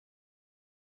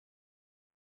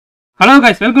Hello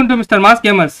guys, welcome to Mr. Mass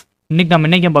Gamers. இன்னைக்கு நம்ம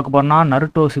என்ன கேம் பார்க்க போறோம்னா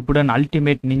Naruto Shippuden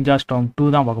Ultimate Ninja Storm 2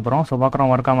 தான் பார்க்க போறோம். சோ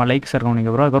பார்க்கறவங்க மறக்காம லைக்ஸ் இருக்கணும்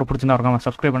நீங்க bro. இதோ பிடிச்சிருந்தா மறக்காம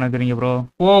Subscribe பண்ணிக்கிறீங்க bro.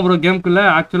 bro கேம்க்குள்ள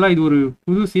ஆக்சுவலா இது ஒரு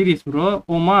புது சீரிஸ் bro.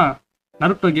 போமா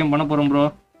Naruto கேம் பண்ண போறோம் bro.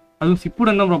 அதுவும்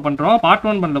Shippuden தான் bro பண்றோம். பார்ட்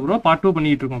 1 பண்ணல bro, பார்ட் 2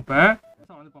 பண்ணிட்டு இருக்கோம் இப்ப.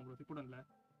 வந்துப்போம் bro Shippudenல.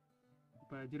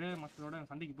 இப்ப ஜிரே மாஸ்டரோட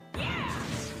சண்டைக்கு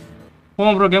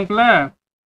போவோம் bro கேம்க்குள்ள.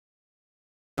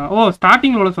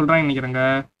 ஸ்டார்டிங்ல உள்ள சொல்றாங்க நினைக்கிறேங்க.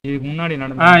 இதுக்கு முன்னாடி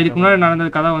நடந்த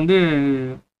கதை வந்து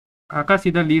அகாசி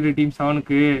தான் லீடு டீம்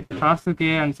 7க்கு சாசுகே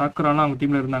அண்ட் சாக்குராலாம் அவங்க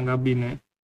டீம்ல இருந்தாங்க அப்படின்னு.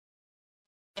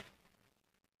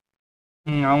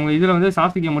 அவங்க இதுல வந்து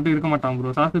சாசுகே மட்டும் இருக்க மாட்டாங்க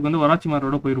ப்ரோ. சாசுக்கு வந்து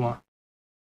ஒராச்சிமாரோட போயிடுவான்.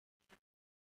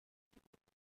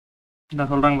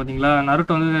 இதான் சொல்றாங்க பாத்தீங்களா.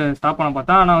 நருட்டோ வந்து ஸ்டாப் பண்ண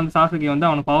பார்த்தா ஆனா வந்து சாசுகே வந்து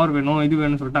அவனுக்கு பவர் வேணும் இது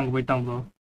வேணும்னு சொல்லிட்டு அங்க போயிட்டான் ப்ரோ.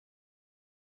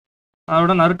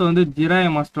 அதோட நருட்டோ வந்து ஜிரே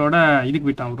மாஸ்டரோட இதுக்கு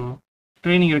போயிட்டான் ப்ரோ.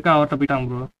 ட்ரைனிங் இருக்கு அவர்கிட்ட போயிட்டாங்க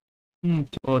ப்ரோ.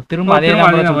 திரும்ப அதே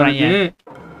தான் சொல்றாங்க.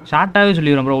 ஷார்ட்டாவே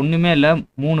சொல்லிடுறோம் ப்ரோ. ஒண்ணுமே இல்ல,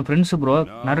 3 ஃப்ரெண்ட்ஸ் ப்ரோ.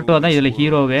 நருட்டோ தான் இதுல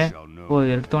ஹீரோவே.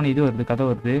 எடுத்தோன்னு இது வருது, கதை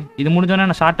வருது. இது முடிஞ்சோன்னா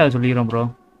நான் ஷார்ட்டாவே சொல்லிடுறோம் ப்ரோ.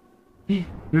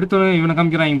 எடுத்தோன்னே இவனை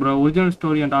காமிக்கிறாங்க bro. Original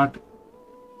story and art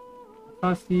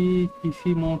அசாசி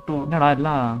Kishimoto. என்னடா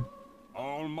எல்லாம்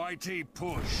Almighty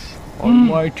push.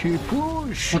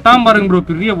 போட்டாம் பாருங்க ப்ரோ.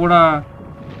 பெரிய போடா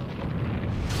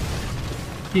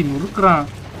நுறுக்குறான்.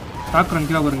 சாக்குறான்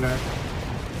கீழே பாருங்க.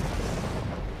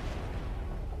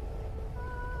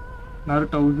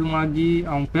 நருட்டோ உசுமாகி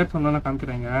அவங்க பேர் சொன்னா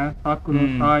காமிக்கிறாங்க. சாக்குரு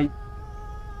சாய்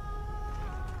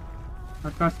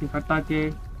அகாசி ஹட்டாக்கே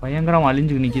பயங்கரமா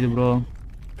அழிஞ்சுக்கு நிக்குது ப்ரோ.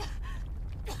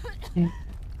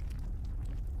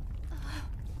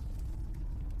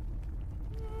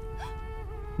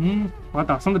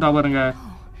 பார்த்து அசந்துட்டா பாருங்க.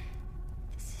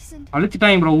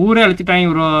 அழிச்சிட்டாங்க ப்ரோ. ஊரே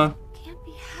அழிச்சிட்டாங்க ப்ரோ.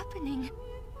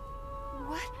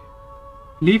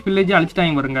 லீஃப் வில்லேஜ்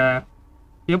அழிச்சிட்டாங்க பாருங்க.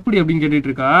 எப்படி அப்படின்னு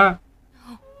கேட்டுட்டு இருக்கா.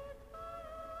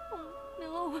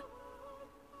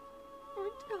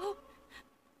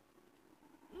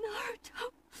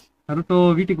 நருட்டோ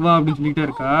வீட்டுக்கு வா அப்படின்னு சொல்லிட்டே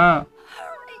இருக்கா.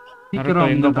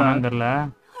 சீக்கிரம் எங்க போனான்னு தெரியல.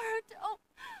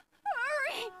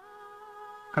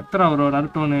 கத்துறா ப்ரோ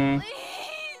நருட்டோன்னு.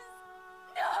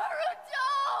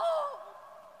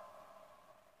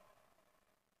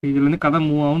 இதுல இருந்து கதை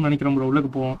மூவ் ஆகும்னு நினைக்கிறேன் ப்ரோ.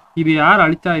 உள்ளக்கு போவோம். இது யார்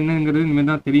அழிச்சா என்னங்கிறது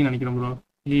இனிமேல் தான் தெரியும் நினைக்கிறேன் ப்ரோ.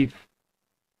 லீஃப்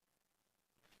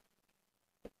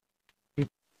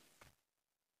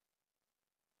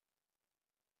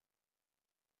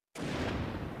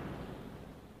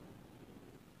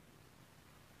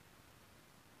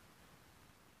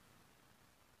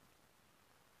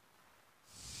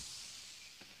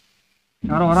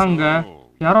யாரோ வராங்க,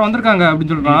 யாரோ வந்திருக்காங்க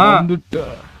அப்படின்னு சொல்றான்.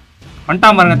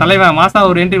 வந்துட்டான் பாருங்க தலைவன். மாசா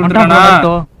ஒரு என்ட்ரி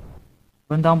விட்டுருக்கானா.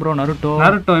 வந்தான் ப்ரோ நருட்டோ.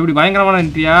 நருட்டோ இப்படி பயங்கரமான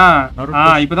என்ட்ரியா.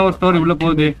 இப்பதான் ஒரு ஸ்டோரி உள்ள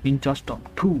போகுது. நிஞ்சா ஸ்டார்ம்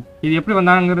 2 இது எப்படி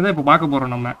வந்தாங்கிறத இப்ப பார்க்க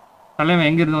போறோம் நம்ம. தலைவன்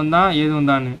எங்க இருந்து வந்தா ஏது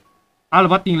வந்தான்னு.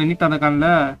 ஆள் பாத்தீங்களா நீட்டா அந்த கான்ல.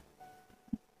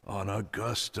 On a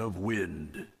gust of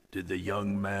wind did the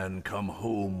young man come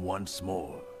home once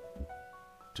more.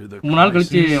 To the 3 நாள்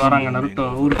கழிச்சு வராங்க நருட்டோ.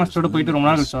 ஒரு மாசத்தோட போயிட்டு ரொம்ப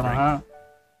நாள் கழிச்சு வரான்.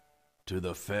 To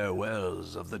the farewells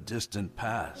of the distant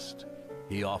past,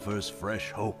 he offers fresh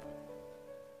hope.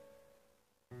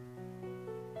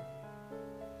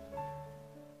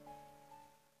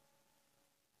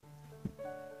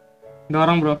 இந்த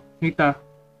வரோம் ப்ரோ நீட்டா.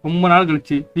 ரொம்ப நாள்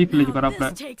கழிச்சு லீஃப் வில்லேஜ் வராப்ல.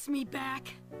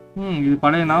 இது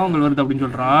பழைய ஞாபகங்கள் வருது அப்படின்னு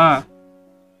சொல்றான்.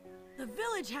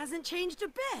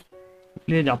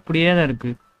 வில்லேஜ் அப்படியே தான்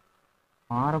இருக்கு,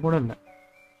 மாற கூட இல்லை.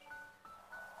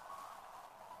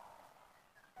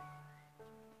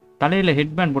 தலையில்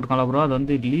ஹெட்பேண்ட் போட்டுக்கலாம் ப்ரோ. அது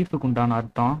வந்து லீஃபுக்கு உண்டான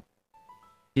அர்த்தம்.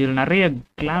 இதில் நிறைய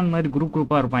கிளான் மாதிரி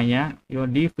குரூப்பாக இருப்பாங்க.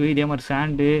 இவன் லீஃபு, இதே மாதிரி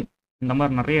சாண்டு, இந்த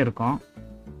மாதிரி நிறைய இருக்கும்.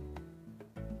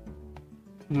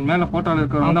 மேலே ஃபோட்டோவில்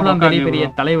இருக்கிறவங்க பெரிய பெரிய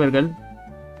தலைவர்கள்.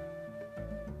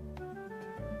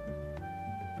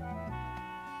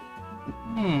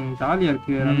 ஜாலியாக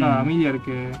இருக்கு, நல்லா அமைதியாக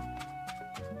இருக்கு.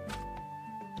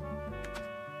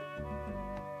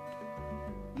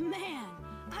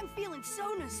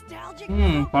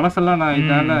 பழசெல்லாம் நான்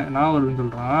இதால நான் வருதுன்னு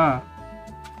சொல்றான்.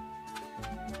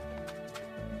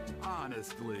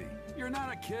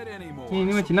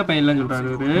 இனிமே சின்ன பையன் இல்லைன்னு சொல்றாரு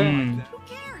அவரு.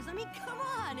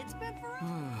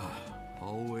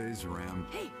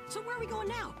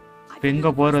 எங்க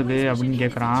போறது அப்படின்னு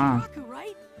கேக்குறான்.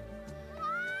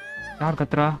 யார்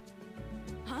கத்துறா?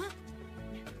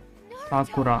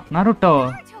 சாக்குரா. நருட்டோ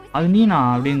அது நீனா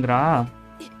அப்படிங்கிறா.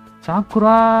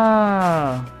 சாக்குரா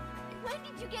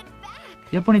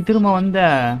எப்ப நீ திரும்ப வந்த?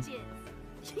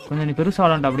 கொஞ்சம் நீ பெருசா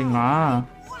விளாண்ட அப்படிங்களா?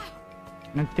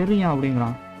 எனக்கு தெரியும்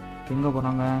அப்படிங்கிறான். எங்க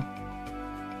போறாங்க?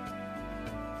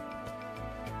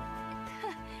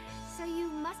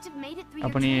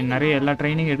 அப்ப நீ நிறைய எல்லா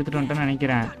ட்ரைனிங் எடுத்துட்டு வந்துட்டேன்னு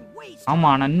நினைக்கிறேன். ஆமா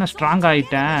நான் இன்னும் ஸ்ட்ராங்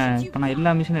ஆயிட்டேன் இப்போ நான்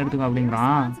எல்லா மிஷினும் எடுத்துக்கோ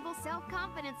அப்படிங்கிறான்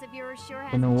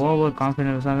கொஞ்சம் ஓவர்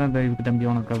கான்ஃபிடன்ஸாக தான் இருக்கு தம்பி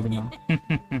உனக்கு அப்படின்னா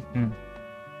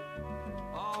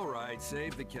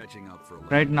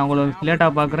ரைட் நான் உங்களை லேட்டா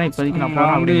பாக்குறேன் இப்போதைக்கு நான்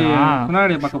போறேன் அப்படின்னா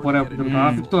முன்னாடி பார்க்க போறேன் அப்படின்னா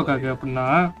ஃபிஃப்த் ஒர்க்காக அப்படின்னா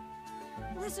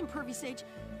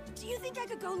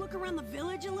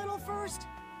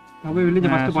நான் போய் வில்லேஜ்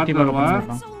ஃபர்ஸ்ட் பார்த்து வரவா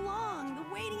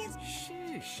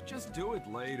Just do it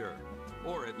later.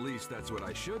 Or at least that's what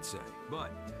I should say. But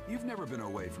you've never been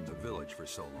away from the village for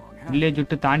so long. Village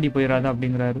விட்டு தாண்டி போயிராத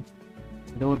அப்படிங்கறாரு.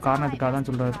 ஏதோ ஒரு காரணத்துக்காக தான்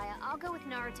சொல்றாரு.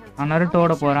 நான்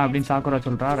நருட்டோட போறேன் அப்படினு சாக்குரா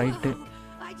சொல்றா. Right.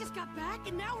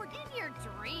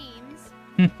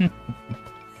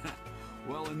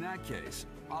 Well, in that case,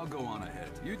 I'll go on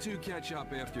ahead. You two catch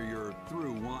up after you're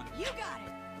through one. You got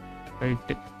it.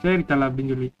 Right. சரி தல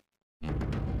அப்படினு சொல்லி.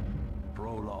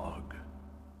 Prologue.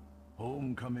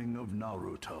 Homecoming of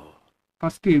Naruto.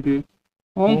 First இது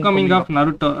Homecoming of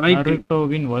Naruto, right?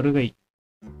 நருட்டோவின் வருகை.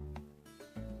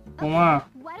 போமா.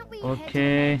 Okay.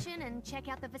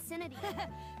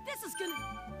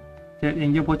 சரி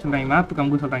எங்க போச்சுறாங்க map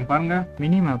கம்பு சொல்றாங்க பாருங்க.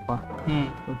 மினி மேப்பா.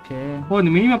 ஓகே. ஓ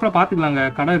இந்த மினி மேப்ல பாத்துக்கலாங்க.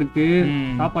 கடை இருக்கு,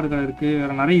 சாப்பாடு கடை இருக்கு,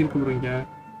 வேற நிறைய இருக்கு bro இங்க.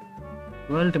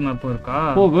 வேர்ல்ட் மேப் இருக்கா?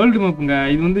 ஓ வேர்ல்ட் மேப்ங்க.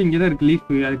 இது வந்து இங்க தான் இருக்கு லீஃப்.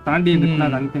 அதுக்கு தாண்டி இருக்குனா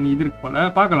தனி இது இருக்கு போல.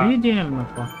 பார்க்கலாம். ரீஜியனல்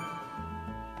மேப்பா.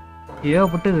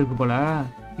 ஏகப்பட்டது இருக்கு போல.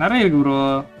 நிறைய இருக்கு ப்ரோ.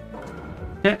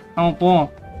 சே அவன் போவோம்.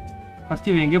 ஃபர்ஸ்ட்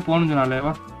இவன் எங்கேயோ போகணும்னு சொன்னாலே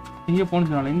வா. எங்கேயோ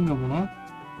போகணும்னு சொன்னாலே எங்கே போகணும்?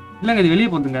 இல்லைங்க இது வெளியே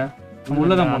போகுதுங்க. நம்ம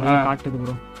உள்ளே தான் போகணும். காட்டுது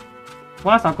ப்ரோ.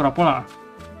 வா சாக்குரா போகலாம்.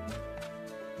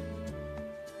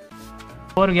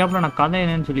 ஒரு கேப்ல நான் கதை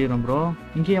என்னன்னு சொல்லிடுறேன் ப்ரோ.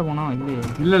 இங்கேயே போனோம் இல்லையே?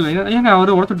 இல்லை ஏங்க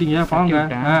அவரை உடச்சுட்டீங்க பாங்க.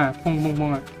 போங்க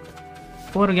போங்க.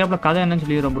 ஒரு கேப்ல கதை என்னன்னு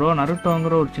சொல்லிடுறோம் ப்ரோ.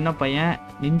 நருட்டோங்கிற ஒரு சின்ன பையன்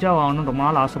நிஞ்சா ஆகணும்னு ரொம்ப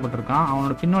நாள் ஆசைப்பட்டிருக்கான்.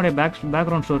 அவனோட பின்னோடைய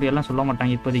பேக்ரவுண்ட் ஸ்டோரி எல்லாம் சொல்ல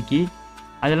மாட்டாங்க இப்போதைக்கு.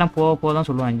 அதெல்லாம் போக தான்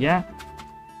சொல்லுவாங்க.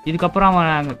 இதுக்கப்புறம்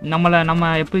அவன்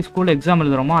நம்ம எப்படி ஸ்கூலில் எக்ஸாம்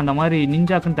எழுதுறோமோ அந்த மாதிரி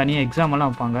நிஞ்சாக்குன்னு தனியாக எக்ஸாம் எல்லாம்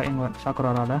வைப்பாங்க எங்கள்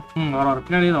சாக்குராரால்.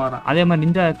 அதே மாதிரி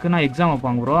நிஞ்சாக்குன்னா எக்ஸாம்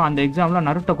வைப்பாங்க ப்ரோ. அந்த எக்ஸாமில்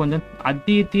நருட்டோ கொஞ்சம்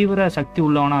தீவிர சக்தி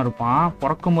உள்ளவனாக இருப்பான்.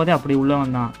 பிறக்கும் போதே அப்படி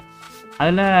உள்ளவன் தான்.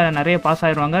 அதில் நிறைய பாஸ்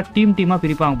ஆயிடுவாங்க. டீமாக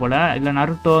பிரிப்பாங்க போல். இல்லை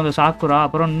நருட்டோ, இந்த சாக்குரா,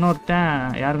 அப்புறம்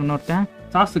இன்னொருத்தன்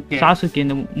சாசுகே,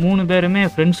 இந்த 3 பேருமே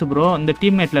ஃப்ரெண்ட்ஸு ப்ரோ. இந்த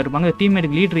டீம்மேட்டில் இருப்பாங்க.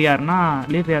 டீம்மேட்டுக்கு லீட்ரு யாருன்னா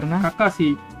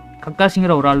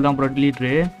கக்காசிங்கிற ஒரு ஆள் தான் ப்ரோ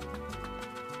லீட்ரு.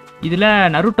 இதில்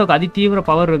நருட்டோக்கு அதிதீவிர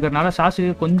பவர் இருக்கிறதுனால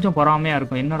சாசுகே கொஞ்சம் பொறாமையாக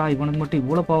இருக்கும். என்னடா இவனுக்கு மட்டும்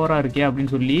இவ்வளோ பவராக இருக்கே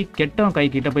அப்படின்னு சொல்லி கெட்டவன் கை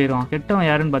கிட்ட போயிடுவான். கெட்டவன்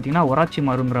யாருன்னு பார்த்தீங்கன்னா ஒராச்சி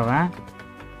மாறுங்கிறவன்.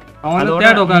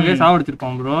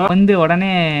 வந்து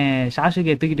உடனே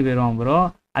சாசுகே தூக்கிட்டு போயிடுவான் ப்ரோ.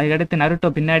 அதுக்கடுத்து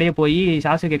நருட்டோ பின்னாடியே போய்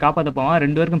சாசுகே காப்பாற்ற போவான்.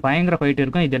 2 பேருக்கும் பயங்கர ஃபைட்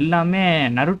இருக்கும். இது எல்லாமே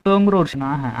நருட்டோங்கிற ஒரு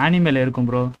ஆனிமேல இருக்கும்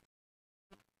ப்ரோ.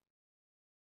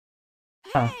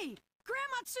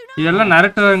 இதெல்லாம்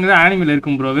நருட்டோங்கிற ஆனிமேல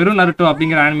இருக்கும் ப்ரோ. வெறும் நருட்டோ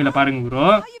அப்படிங்கிற ஆனிமேல பாருங்க ப்ரோ.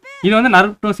 இது வந்து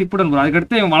நருட்டோ ஷிப்புடன் ப்ரோ.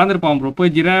 அதுக்கடுத்து இவன் வளர்ந்துருப்பான் ப்ரோ.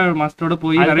 போய் ஜிரா மாஸ்டரோட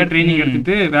போய் நிறைய ட்ரைனிங்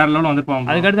எடுத்துட்டு வேற லெவல் வந்திருப்பான்.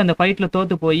 அதுக்கடுத்து அந்த ஃபைட்ல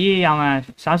தோத்து போய் அவன்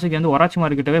சாசுகே வந்து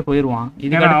ஒராச்சிமாரு கிட்டவே போயிருவான்.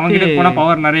 அவங்க கிட்ட போனா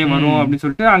பவர் நிறைய வரும் அப்படின்னு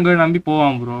சொல்லிட்டு அங்க நம்பி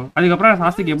போவான் ப்ரோ. அதுக்கப்புறம்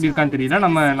சாசுகே எப்படி இருக்கான்னு தெரியல.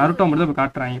 நம்ம நருட்டோ மட்டும் தான்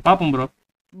காட்டுறாங்க. பாப்போம் ப்ரோ.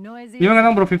 இவங்க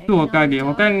தான் ப்ரோ 5th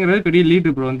ஒக்காகேங்கிறது பெரிய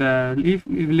லீடர் ப்ரோ. இந்த லீஃப்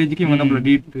வில்லேஜுக்கு இவங்க தான் ப்ரோ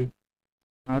லீடர்.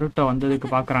 நருட்டோ வந்ததுக்கு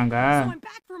பாக்குறாங்க.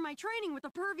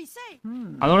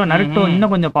 அதோட நருட்டோ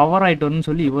இன்னும் கொஞ்சம் பவர் ஆயிட்டு வரும்னு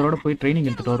சொல்லி இவரோட போய் ட்ரைனிங்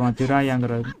எடுத்துட்டு வருவான்.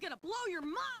 திராயாங்கிறது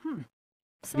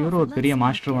இவரு ஒரு பெரிய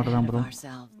மாஸ்டர் மாதிரி தான் ப்ரோ.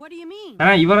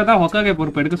 ஆனா இவரை தான் ஹொக்காகே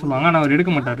பொறுப்பு எடுக்க சொல்லுவாங்க. ஆனா அவர்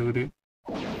எடுக்க மாட்டாரு. இவரு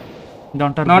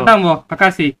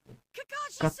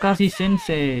கக்காசி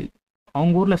சென்சே.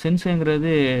 அவங்க ஊர்ல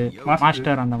சென்சேங்கிறது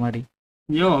மாஸ்டர் அந்த மாதிரி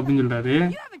யோ அப்படின்னு சொல்றாரு.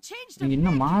 நீங்க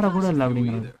இன்னும் மாற கூட இல்லை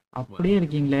அப்படிங்கிறது. அப்படியே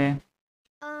இருக்கீங்களே.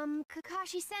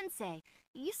 Kakashi sensei,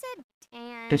 you said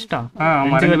டெஸ்டா?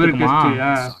 ஆமா ரெண்டு பேரும்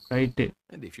டெஸ்ட். ரைட்.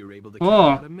 ஓ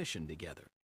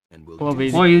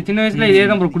இது சின்ன வயசுல இதே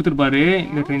தான் ப்ரோ கொடுத்திருப்பாரு.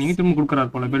 இந்த ட்ரெய்னிங் திரும்ப கொடுக்கறாரு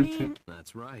போல belt.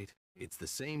 That's right. It's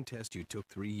the same test you took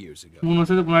 3 years ago. 3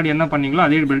 வருஷத்துக்கு முன்னாடி என்ன பண்ணீங்களோ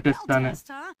அதே பெல்ட் டெஸ்ட் தானே.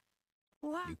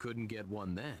 You couldn't get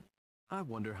one then. I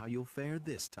wonder how you'll fare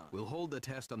this time. We'll hold the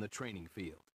test on the training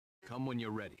field. Come when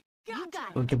you're ready.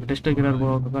 Okay, test வைக்கிறார்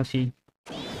bro Kakashi.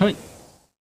 High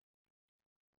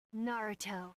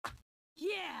Naruto.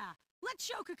 Yeah, let's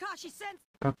show Kakashi sense.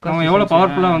 அவன் எவ்வளவு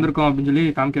பவர்ஃபுல்லா வந்திருக்கான் அப்படினு சொல்லி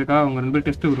காமிக்கிறக்கா அவங்க ரெண்டு பேர்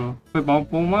டெஸ்ட் ப்ரோ. போய்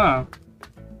போவோமா?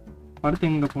 அடுத்து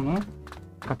எங்க போணும்?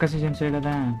 கக்காஷி சென்சேல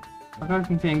தான். கக்காஷி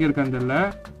சென்சே எங்க இருக்கான்னு தெரியல.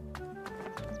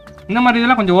 இந்த மாதிரி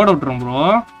இதெல்லாம் கொஞ்சம் ஓட விட்டுறோம் ப்ரோ.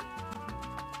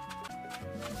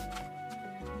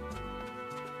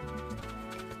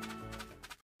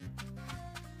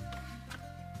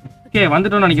 ஓகே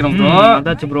வந்துட்டோம்னு நினைக்கிறோம் ப்ரோ.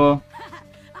 அதாச்சு ப்ரோ.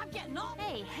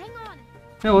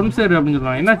 ஒரு நிமிஷம் இரு அப்படின்னு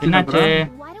சொல்றான். என்னாச்சு?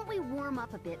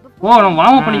 ஓ நம்ம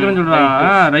வார்ம் அப் பண்ணிக்கிறோம்னு சொல்றா.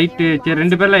 ரைட் சரி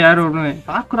ரெண்டு பேர்ல யாரு வரணும்?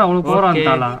 சாக்குரா அவ்வளவு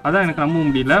போறான்ட்டாளா? அதான் எனக்கு நம்ப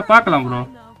முடியல. பார்க்கலாம் ப்ரோ.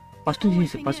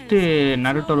 ஃபர்ஸ்ட்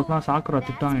நருட்டோல சாக்குரா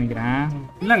திட்டுவாங்க நினைக்கிறேன்.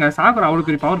 இல்லங்க சாக்குரா அவ்வளவு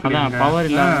பெரிய பவர் கிடையாது. பவர்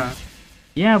இல்ல.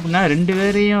 ஏன் அப்படின்னா ரெண்டு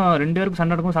பேருக்கும்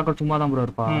சண்டை நடக்கும். சாக்குரா சும்மா தான் ப்ரோ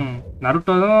இருப்பா.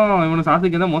 நருட்டோவும் இவனு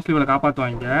சாசுகே தான் மோஸ்ட்லி இவளை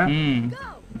காப்பாத்துவாங்க.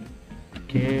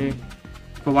 ஓகே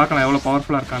இப்போ பார்க்கலாம் எவ்வளவு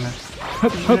பவர்ஃபுல்லா இருக்கான்னு.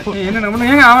 என்ன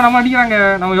ஏங்க அவன் நம்ம அடிக்கிறாங்க.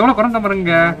 நம்ம எவ்வளவு குறைந்த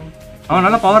பாருங்க. அவன்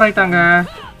நல்லா பவர் ஆயிட்டாங்க.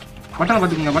 பட்டனை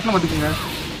பாத்துக்குங்க.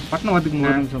 ஒரு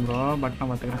நிமிஷம் ப்ரோ பட்டனை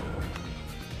பாத்துக்கிறேன்.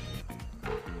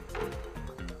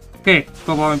 ஓகே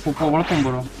இப்போ உழப்பம்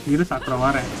போறோம். இரு சாக்குறா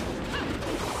வாரேன்.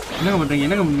 என்னங்க பண்றீங்க?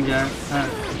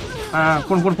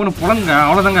 பொண்ணு புலங்க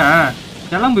அவ்வளவுதாங்க.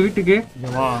 கிளம்பு வீட்டுக்கு.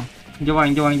 இங்க வா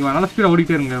நல்லா ஸ்பீடா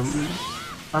ஓடிட்டே இருங்க.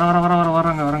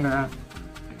 வராங்க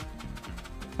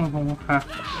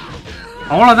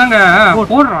அவ்வளவுதாங்க.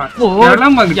 போடுறான்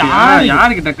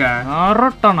யாரு கிட்டக்க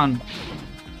நருட்டோ நான்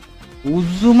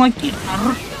உசுமக்கி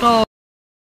நருட்டோ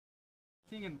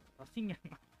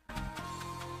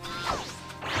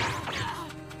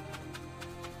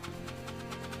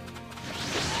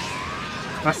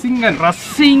ரசிங்கன்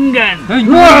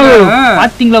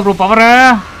பாத்தீங்களா ப்ரோ பவர?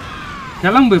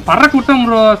 கிளம்பு பறக்க விட்டோம்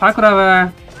ப்ரோ சாக்குராவ.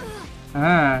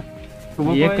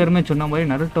 ஏற்கனவே சொன்ன மாதிரி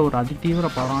நருட்டோ ஒரு அதிதீவிர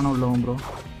பவரான உள்ளவன் ப்ரோ.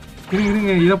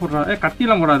 இருங்க இதை போடுறா.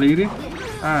 கத்தியெல்லாம் போடாது இரு.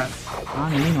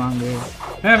 வாங்க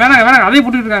வேணாங்க அதே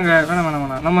போட்டுட்டு இருக்காங்க.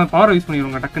 வேணாம் நம்ம பவரை யூஸ்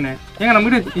பண்ணிடுவோங்க டக்குன்னு. ஏங்க நம்ம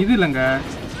கிட்ட இது இல்லைங்க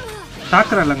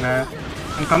சாக்குரா இல்லைங்க.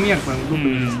 கம்மியா இருப்பாங்க.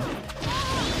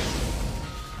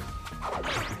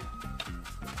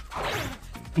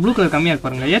 ப்ளூ கலர் கம்மியா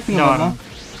இருப்பாருங்க. ஏத்துங்க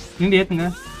நீங்க ஏத்துங்க.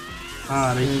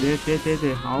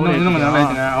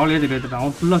 அவளே ஏத்துட்டான்.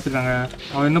 அவன் ஃபுல்லா வச்சிருக்காங்க.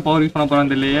 அவன் என்ன பவர் யூஸ் பண்ண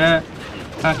போறான்னு தெரியலையே.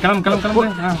 கிளம்பு.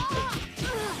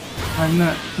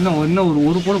 இன்னும்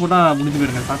ஒரு போட போட்டா முடிஞ்சு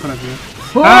போயிருங்க சாக்குராக்கு.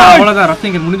 அவ்வளவுதான்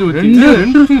ரசிங்க முடிஞ்சு போச்சு.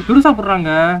 ரெண்டு விஷயம் பெருசா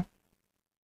போடுறாங்க.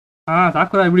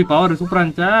 சாக்குரா எப்படி பவர் சூப்பரா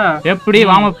இருந்துச்சா? எப்படி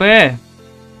warm up?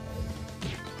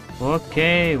 Okay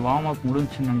warm up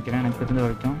முடிஞ்சுன்னு நினைக்கிறேன் எனக்கு தெரிஞ்ச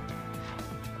வரைக்கும்.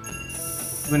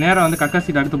 இப்ப நேரா வந்து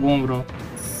கக்காசிட்டு அடுத்து போவோம் ப்ரோ.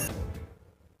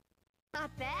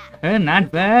 Not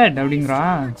bad அப்படிங்கறா.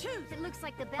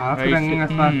 ஆக்குறங்க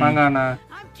சாங்கானா.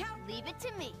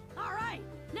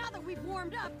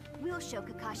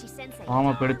 ஆமா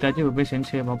எடுத்தாச்சு. போய்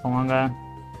சென்சியை பாப்போம் வாங்க.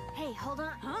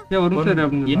 ஒரு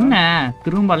நிமிஷம் என்ன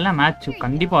திரும்பலாம் மேட்ச்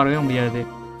கண்டிப்பா வரவே முடியாது.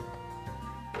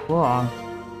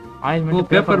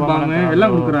 பேப்பர் பாம்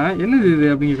எல்லாம் குடுக்குறான். என்னது இது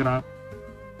அப்படிங்கறான்.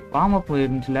 வார்ம் அப்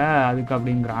இருந்துச்சுல அதுக்கு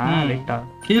அப்படிங்கறான். ரைட்டா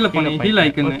கீழ பண்ணி ஹீல்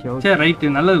ஐக்கன். சரி ரைட்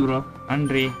நல்லது ப்ரோ.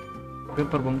 நன்றி.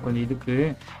 பேப்பர் பாம் கொஞ்சம் இதுக்கு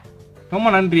ரொம்ப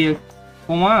நன்றி.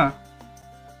 போமா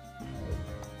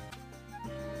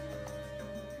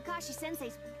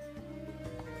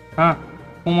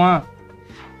போமா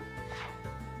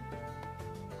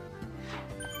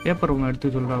பேப்பர் பாம் எடுத்து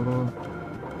சொல்றா ப்ரோ.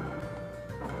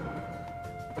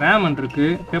 ரேமன் இருக்கு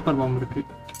பேப்பர் பாம் இருக்கு.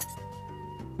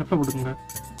 எப்ப போடுங்க.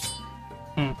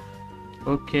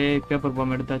 ஓகே பேப்பர்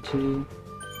பாம் எடுத்தாச்சு.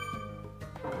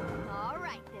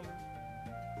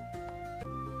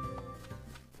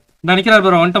 நான் நிக்கிறார்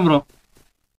ப்ரோ. வந்துட்டேன் ப்ரோ.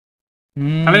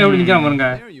 தலைய எப்படி நிக்கிறான் பாருங்க.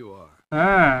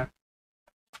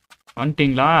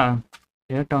 வந்துட்டீங்களா?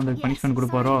 லேட்டா வந்து பனிஷ்மென்ட்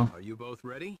கொடுப்பாரோ?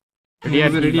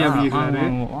 ரெடியா அப்படிங்கிறாரு.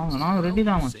 நான் ரெடி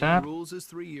தான் மாஸ்டர்.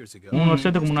 3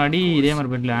 வருஷத்துக்கு முன்னாடி இதே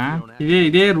மாதிரி பெல்ல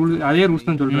இதே ரூல்ஸ்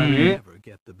தான் சொல்றாரு.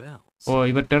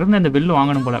 இவர்ட்ட இருந்து இந்த பெல்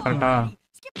வாங்கணும் போல கரெக்ட்டா?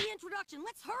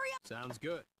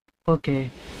 ஓகே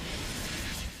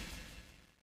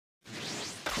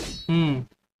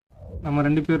நம்ம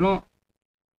ரெண்டு பேரும்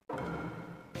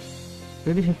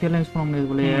பெரிய சக்தி எல்லாம் யூஸ் பண்ண முடியாது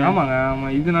போலயே. ஆமா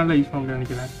இதனால யூஸ் பண்ண முடியாது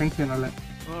நினைக்கிறேன். டென்ஷனால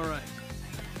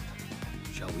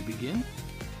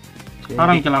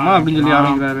ஆரம்பிக்கலாமா அப்படின்னு சொல்லி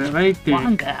ஆரம்பிக்கிறாரு. ரைட்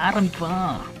வாங்க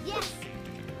ஆரம்பிக்கலாம்.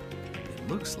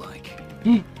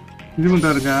 இது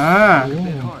பண்றாருங்க.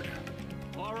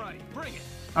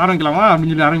 ஆரம்பிக்கலாமா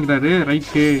அப்படின்னு சொல்லி ஆரம்பிக்கிறாரு.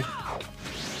 ரைட்டு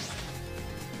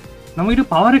நம்ம கிட்ட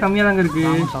பவரே கம்மியா தாங்க இருக்கு.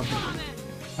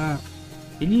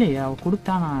 இல்லையா அவ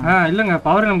கொடுத்தானா? இல்லங்க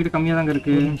பவர் நம்ம கிட்ட கம்மியா தாங்க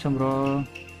இருக்கு. ஒரு நிமிஷம் ப்ரோ.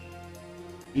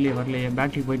 இல்லையே வரலையே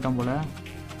பேட்டரி போயிட்டான் போல.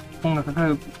 உங்க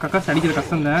கக்காசி அடிக்கிற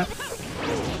கஷ்டம் தான்.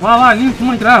 வா நீ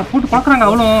சும்மா நிக்கிறா. போட்டு பாக்குறாங்க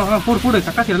அவளும். போடு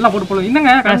கக்காசி எல்லாம் போட்டு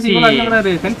என்னங்க கக்காசி இவ்வளவு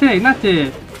அடிக்கிறாரு. சென்சே என்னாச்சு?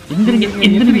 எந்திரிங்க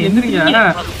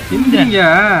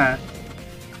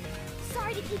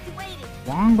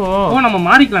வாங்கோ. நம்ம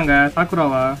மாறிக்கலாங்க.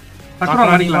 சாக்குராவா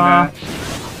மாறிக்கலாங்க.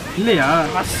 இல்லையா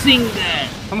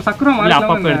நம்ம சக்குரா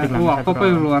மாறிக்கலாம். அப்பப்ப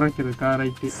வரைக்கிறதுக்கா?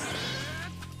 ரைட்டு.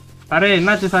 சாரே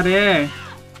என்னாச்சு சாரே?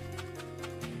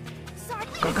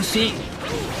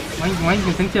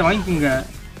 வாங்கிக்கோங்க சென்சே வாங்கிக்கோங்க.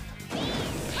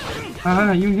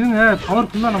 இவங்க பவர்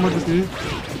ஃபுல்லா நம்மளுக்கு.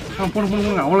 போடு போடு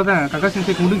போடு அவ்வளவுதான் கக்கா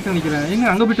சென்சே முடிச்சு நினைக்கிறேன் எங்க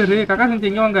அங்க போயிட்டாரு கக்கா சென்சே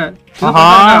எங்க வாங்க ஆஹா.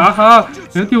 ஆஹா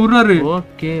நிறுத்தி விடுறாரு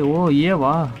ஓகே ஓ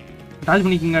ஏவா டாஜ்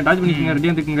பண்ணிக்கங்க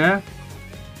ரெடியா இருந்துக்குங்க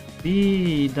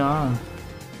இதா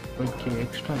ஓகே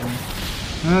எக்ஸ்ட்ரா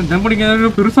ஜம்ப்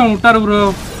பண்ணிக்க பெருசா விட்டாரு ப்ரோ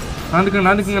நாந்துக்குங்க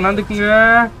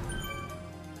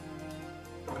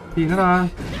என்னடா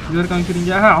இது வரைக்கும்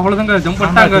காமிக்கிறீங்க அவ்வளவுதாங்க ஜம்ப்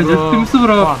பண்ணிட்டாங்க ஜஸ்ட் மிஸ்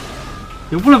ப்ரோ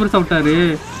எவ்வளவு பெருசா விட்டாரு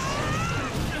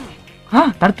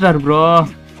தடுத்துட்டாரு ப்ரோ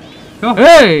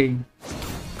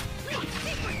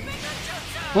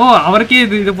ஓ அவருக்கே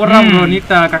இது போடுறான் ப்ரோ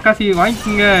நீட்டா கக்காசி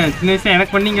வாங்கிக்கோங்க சின்ன வயசா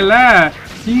எனக்கு பண்ணீங்கல்ல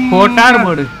போட்டாரு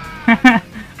போடு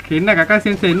என்ன கக்காசி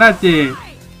என்னாச்சு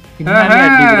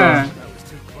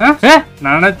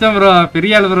நான் நினைச்சேன் ப்ரோ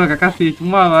பெரிய ஆளு ப்ரோ கக்காசி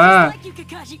சும்மாவா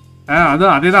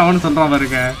அதுவும் அதேதான் அவனு சொல்றான்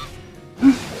பாருங்க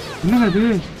என்னங்க அது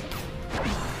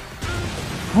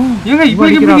ஏங்க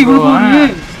இவ்வளவு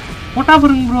போட்டா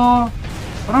பாருங்க ப்ரோ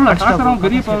பரவாயில்ல டாக்கரம்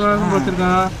பெரிய பவர்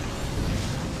வச்சிருக்கான்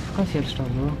கக்காசி எக்ஸ்ட்ரா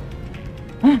ப்ரோ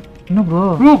என்ன ப்ரோ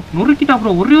நொறுக்கிட்டா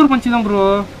ப்ரோ ஒரே ஒரு பஞ்ச் தான் ப்ரோ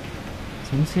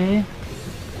சென்சே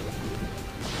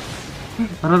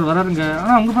வராருங்க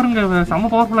ஆனா அங்க பாருங்க செம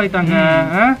பவர்ஃபுல் ஆயிட்டாங்க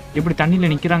எப்படி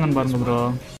தண்ணியில நிக்கிறாங்கன்னு பாருங்க ப்ரோ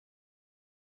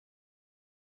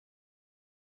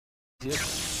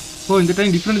ஓ இந்த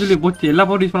டைம் டிஃபரண்ட் சொல்லி போச்சு எல்லா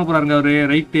பவர் யூஸ் பண்ண போறாருங்க அவரு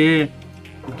ரைட்டு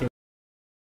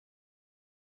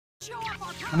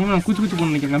அனிமே கூச்சு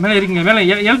போன்னு நினைக்கிறேங்க மேலே இருக்குங்க மேலே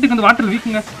எலத்துக்கு வந்து வாட்டர்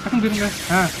வீக்குங்க டக்குன்னு போயிருங்க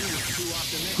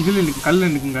இதுல இருக்கு கல்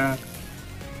இருக்குங்க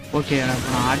ஓகே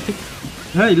அடி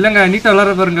இல்லங்க நீட்டா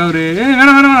விளாட பாருங்க அவரு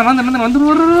வேணாம்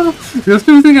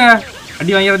வந்துருங்க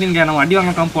அடி வாங்கிறாதீங்க நம்ம அடி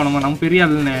வாங்க காமிப்போம் நம்ம பெரிய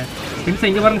ஆளுன்னு சென்சை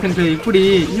இங்க பாருங்க சென்சை இப்படி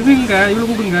இதுங்க இவ்வளவு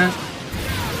கூப்பிடுங்க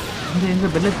எங்க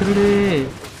பெல்ல திருடு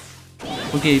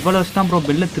ஓகே இவ்வளவு வச்சுதான் ப்ரோ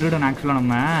பெல்ல திருடன் ஆக்சுவலா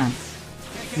நம்ம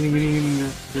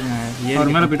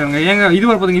அவர் மேல போயிட்டாங்க ஏங்க இது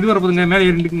வர போதுங்க மேல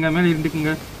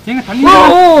இருந்துக்குங்க ஏங்க தண்ணி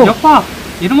எப்பா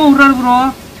என்னமோ விடுறாரு ப்ரோ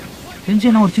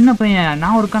செஞ்சு நான் ஒரு சின்ன பையன்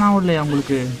நான் இல்லையா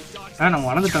உங்களுக்கு நம்ம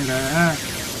வளர்ந்துட்டாங்க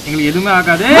எங்களுக்கு எதுவுமே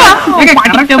ஆகாது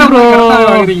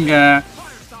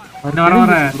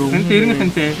இருங்க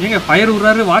சென்சே ஏங்க ஃபயர்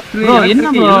விடுறாரு வாட்டர்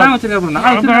எல்லாம் வச்சிருக்காரு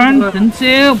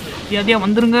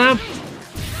வந்துருங்க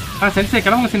சென்சே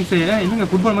கிளம்புங்க சென்சே இல்லங்க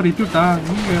ஃபுட்பால் மாதிரி இட்டு விட்டா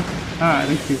நீங்க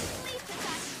ரைட்டு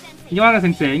இங்க வாங்க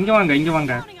சென்சே இங்க வாங்க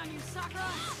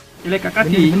இல்ல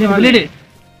கக்காச்சி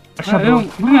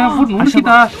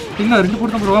முடிச்சுட்டா எங்க 2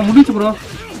 போட்டு ப்ரோ முடிச்சு ப்ரோ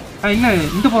என்ன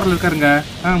இந்த போர்ல இருக்காருங்க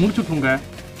முடிச்சு விட்டுருங்க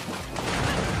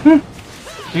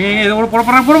ஏங்க இதை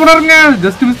போடுறாருங்க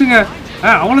ஜஸ்ட் மிஸ்ஸுங்க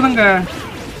அவ்வளவுதாங்க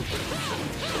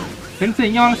சென்சே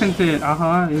இங்க வாங்க சென்சே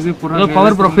ஆஹா இது போடுறாங்க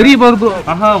பவர் ப்ரோ பெரிய பவர் ப்ரோ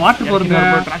ஆஹா வாட்டர் போடுங்க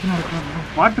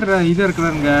வாட்டர் இது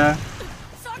இருக்குறாருங்க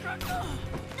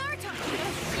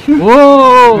ஓ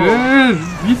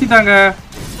வீசிட்டாங்க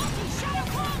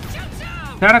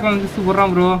சேடக்கு வந்து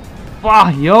போடுறான் ப்ரோ வா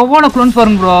எவ்வளவு க்ளோன்ஸ்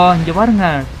பாருங்க ப்ரோ இங்க பாருங்க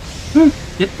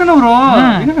எத்தனை ப்ரோ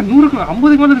என்னங்க 100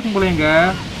 50 மேல இருக்கும் போல எங்க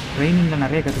ட்ரைனிங்ல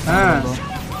நிறைய கத்துறாங்க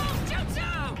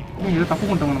ப்ரோ இத தப்பு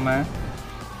பண்ணிட்டோம் நம்ம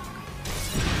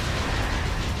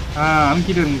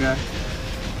அமுக்கிட்டு இருங்க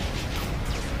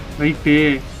ரைட்டு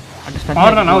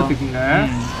பவர் நான் வச்சுக்கோங்க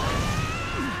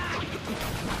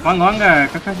வாங்க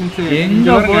கக்கா சென்ஸ்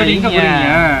எங்க போறீங்க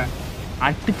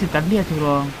அடிச்சு தள்ளியாச்சு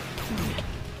ப்ரோ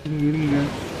இருங்க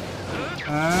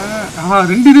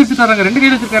ரெண்டு இது வச்சுட்டாருங்க 2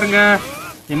 கையில வச்சிருக்காருங்க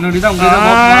என்னோட தான்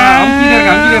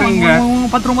அமுக்கிட்டு இருங்க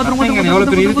பத்திரம்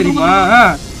எவ்வளவு பெரிய இது தெரியுமா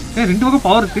 2 பக்கம்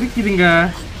பவர் திருக்கிதுங்க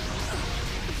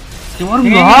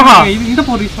இந்த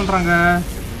பவர் யூஸ் பண்றாங்க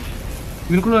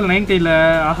இதுக்குள்ள 9 கையில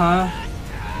ஆஹா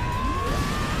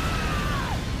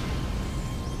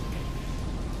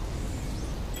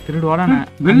திருடுவாடானே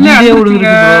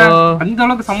அந்த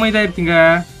அளவுக்கு செம்ம இதாயிருச்சுங்க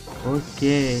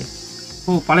ஓகே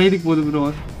ஓ பழைய இதுக்கு போகுது ப்ரோ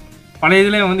பழைய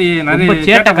இதுல வந்து நிறைய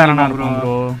சேட்டக்காரனா இருக்கும்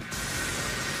ப்ரோ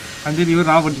அந்த இவர்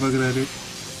ராபர்ட் பாக்குறாரு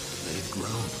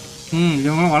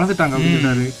இவங்க வளர்ந்துட்டாங்க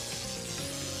அப்படின்றாரு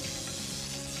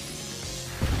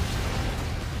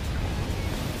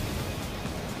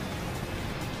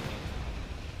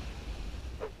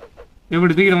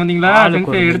எப்படி தூக்கிட வந்தீங்களா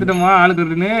எடுத்துட்டோமா ஆளுக்கு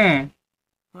வருதுன்னு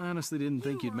I honestly didn't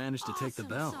think you'd manage to take the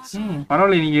bells.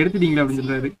 பரவாயில்ல நீங்க எடுத்துட்டீங்களா அப்படின்னு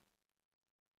சொல்றாரு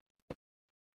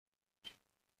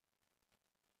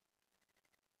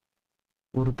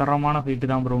ஒரு தரமான ஃபைட்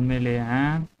தான் ப்ரோ உண்மையிலேயே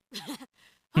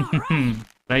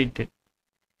right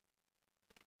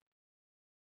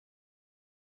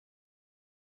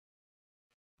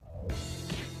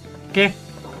okay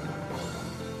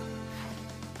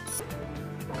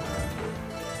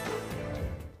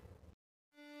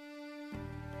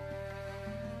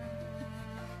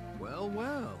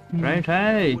Well. Right.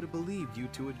 I would have believed you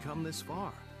two had come this far.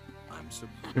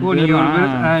 ஓ நீங்க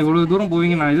இவ்வளவு தூரம்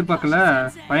போவீங்க நான் எதிர்பார்க்கல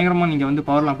பயங்கரமா நீங்க வந்து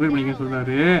பவர்ல அப்கிரேட் பண்ணிக்க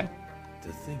சொல்றாரு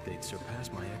To think they'd surpass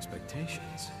my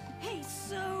expectations. Hey,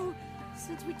 so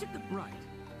since we took the Right.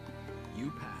 You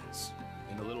pass.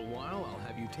 In a little while, I'll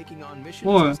have you taking on missions.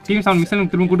 O team 7 mission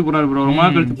திரும்ப கூட்டி போறாரு ப்ரோ ரொம்ப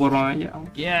நாள் கழிச்சு போறோம்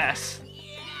S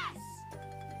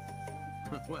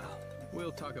Well,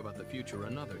 we'll talk about the future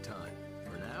another time.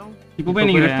 For now, இப்போ போய்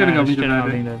நீங்க ரெஸ்ட் எடுங்க அப்படின்னு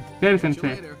சொல்றாரு சரி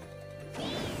சென்சே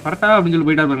கரெக்டா அப்படின்னு சொல்லி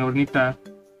போயிட்டாரு பாருங்க ஒரு நீட்டா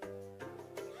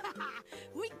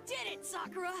we did it,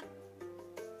 Sakura.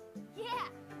 Yeah.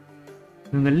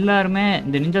 இவங்க எல்லாருமே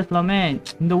இந்த நிஞ்சாஸ் எல்லாமே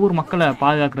இந்த ஊர் மக்களை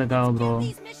பாதுகாக்கிறதுக்காக ப்ரோ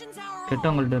These missions are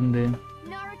கெட்டவங்கள்ட்ட இருந்து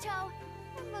Naruto,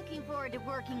 I'm looking forward to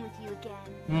working with you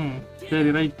again.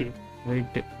 சரி ரைட்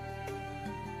ரைட்டு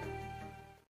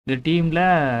இந்த டீம்ல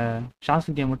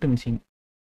ஷாசுகே மட்டும் மிஸ்ஸிங்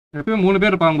எப்பயும் 3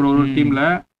 பேர் இருப்பாங்க ப்ரோ ஒரு டீம்ல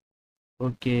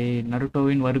ஓகே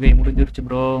நருட்டோவின் வருகை முடிஞ்சிருச்சு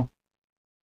ப்ரோ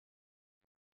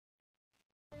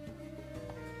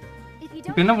If you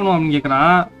இப்போ don't என்ன பண்ணுவோம் அப்படின்னு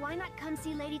கேக்குறான் why not come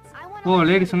see ladies? I want O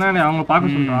ladies சொன்னா அவங்க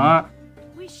பார்க்க சொல்றான்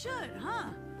we should, huh?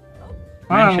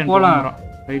 அங்க போலாம்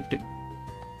ரைட்டு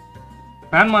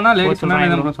ஃபேன்மானா லேடிஸ் சொன்னா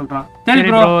என்ன ப்ரோ சொல்றான் சரி சரி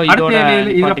ப்ரோ bro, இதோட அடுத்து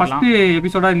இதுல நிப்பாட்டிக்கலாம். ஃபர்ஸ்ட்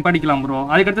எபிசோடா நிப்பாட்டிக்கலாம் ப்ரோ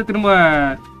அதுக்கு அடுத்து திரும்ப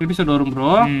எபிசோட் வரும்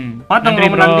ப்ரோ பார்த்தவங்க நன்றி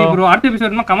ரொம்ப நன்றி ப்ரோ அடுத்த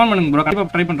எபிசோட்னா கமெண்ட் பண்ணுங்க ப்ரோ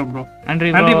கண்டிப்பா ட்ரை பண்றோம் ப்ரோ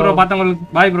நன்றி நன்றி bro. ப்ரோ பார்த்தவங்களுக்கு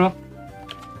பாய் ப்ரோ